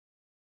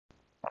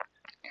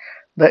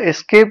The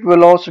escape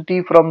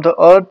velocity from the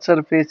Earth's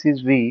surface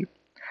is v.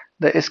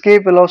 The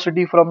escape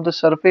velocity from the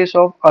surface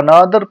of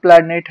another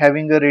planet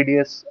having a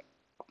radius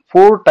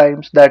 4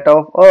 times that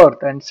of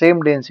Earth and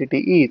same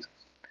density is.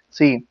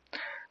 See,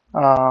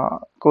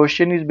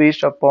 question is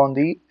based upon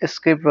the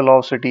escape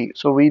velocity.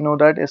 So we know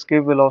that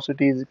escape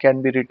velocity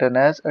can be written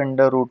as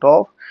under root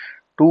of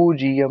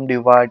 2gm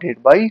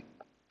divided by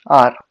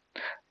r.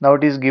 Now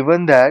it is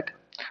given that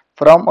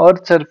from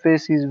Earth's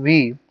surface is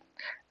v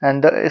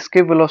and the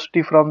escape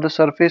velocity from the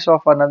surface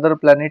of another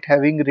planet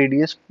having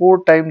radius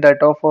 4 times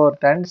that of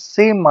Earth and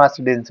same mass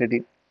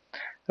density.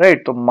 Right,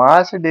 so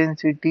mass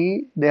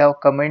density, they have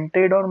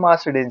commented on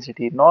mass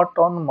density, not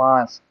on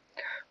mass.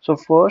 So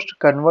first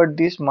convert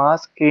this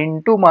mass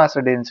into mass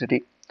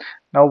density.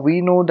 Now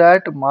we know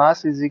that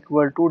mass is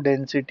equal to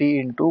density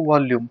into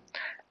volume.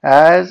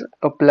 As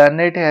a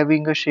planet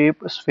having a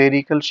shape,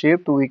 spherical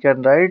shape, we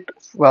can write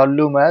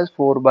volume as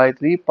 4 by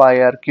 3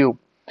 pi r cube.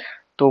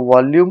 So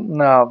volume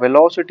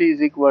velocity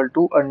is equal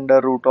to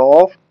under root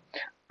of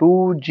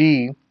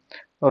 2g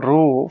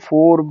rho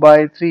 4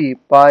 by 3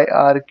 pi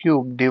r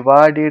cube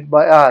divided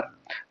by r.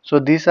 So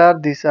these are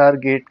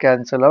get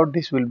cancel out.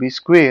 This will be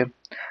square.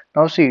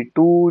 Now see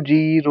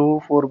 2g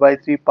rho 4 by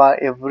 3 pi,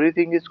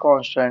 everything is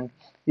constant.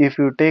 If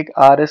you take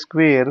r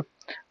square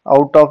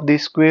out of the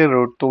square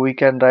root, so we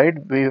can write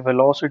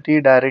velocity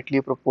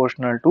directly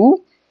proportional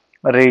to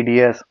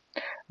radius.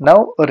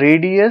 Now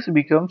radius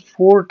becomes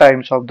 4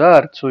 times of the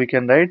earth, so we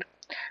can write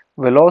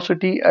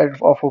velocity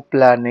of a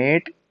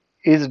planet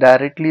is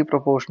directly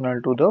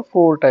proportional to the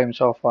 4 times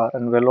of r,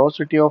 and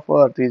velocity of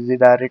earth is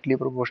directly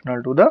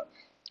proportional to the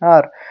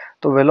r.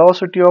 So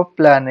velocity of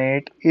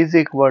planet is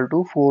equal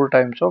to 4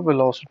 times of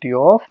velocity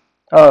of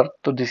earth.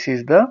 So this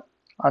is the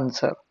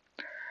answer.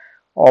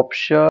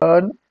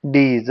 Option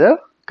D is the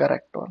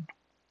correct one.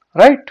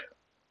 Right?